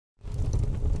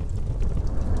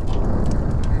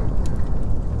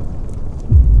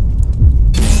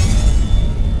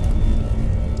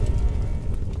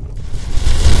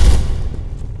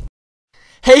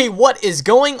Hey, what is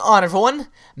going on, everyone?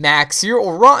 Max here,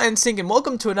 or Raw Instinct, and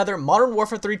welcome to another Modern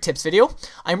Warfare 3 tips video.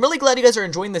 I'm really glad you guys are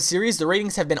enjoying the series. The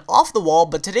ratings have been off the wall,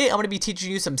 but today I'm going to be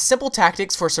teaching you some simple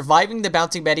tactics for surviving the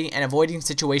Bouncing Betty and avoiding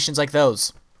situations like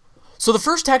those. So the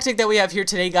first tactic that we have here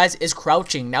today, guys, is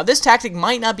crouching. Now, this tactic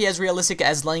might not be as realistic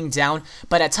as laying down,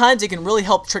 but at times it can really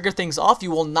help trigger things off. You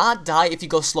will not die if you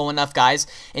go slow enough, guys.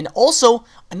 And also,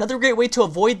 another great way to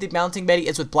avoid the Bouncing Betty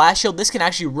is with Blast Shield. This can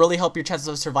actually really help your chances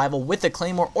of survival with the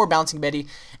Claymore or Bouncing Betty.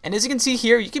 And as you can see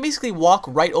here, you can basically walk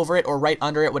right over it or right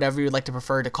under it, whatever you'd like to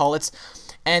prefer to call it.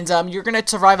 And you're going to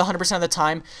survive 100% of the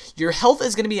time. Your health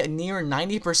is going to be near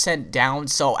 90% down,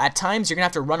 so at times you're going to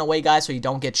have to run away, guys, so you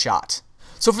don't get shot.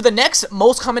 So for the next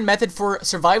most common method for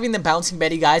surviving the Bouncing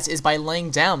Betty, guys, is by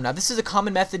laying down. Now, this is a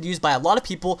common method used by a lot of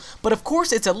people, but of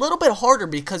course, it's a little bit harder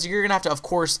because you're going to have to, of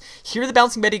course, hear the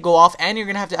Bouncing Betty go off, and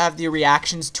you're going to have the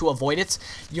reactions to avoid it.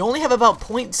 You only have about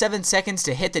 0.7 seconds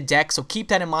to hit the deck, so keep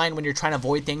that in mind when you're trying to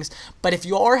avoid things. But if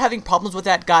you are having problems with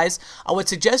that, guys, I would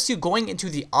suggest you going into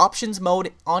the options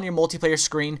mode on your multiplayer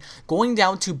screen, going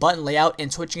down to button layout,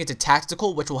 and switching it to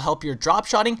tactical, which will help your drop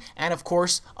shotting and, of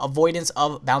course, avoidance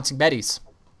of Bouncing Betties.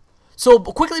 So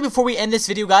quickly before we end this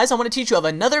video, guys, I want to teach you of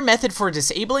another method for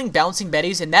disabling Bouncing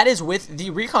Betties, and that is with the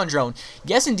Recon Drone.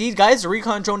 Yes, indeed, guys, the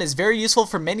Recon Drone is very useful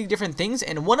for many different things,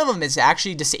 and one of them is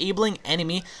actually disabling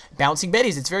enemy Bouncing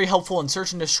Betties. It's very helpful in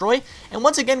search and destroy, and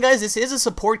once again, guys, this is a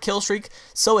support kill streak,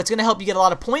 so it's going to help you get a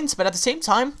lot of points, but at the same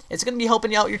time, it's going to be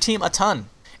helping out your team a ton.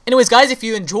 Anyways, guys, if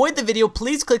you enjoyed the video,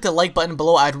 please click the like button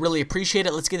below. I'd really appreciate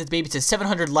it. Let's get this baby to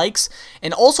 700 likes.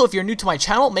 And also, if you're new to my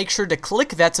channel, make sure to click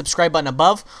that subscribe button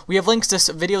above. We have links to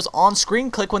videos on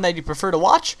screen. Click one that you prefer to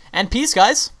watch. And peace,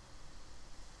 guys.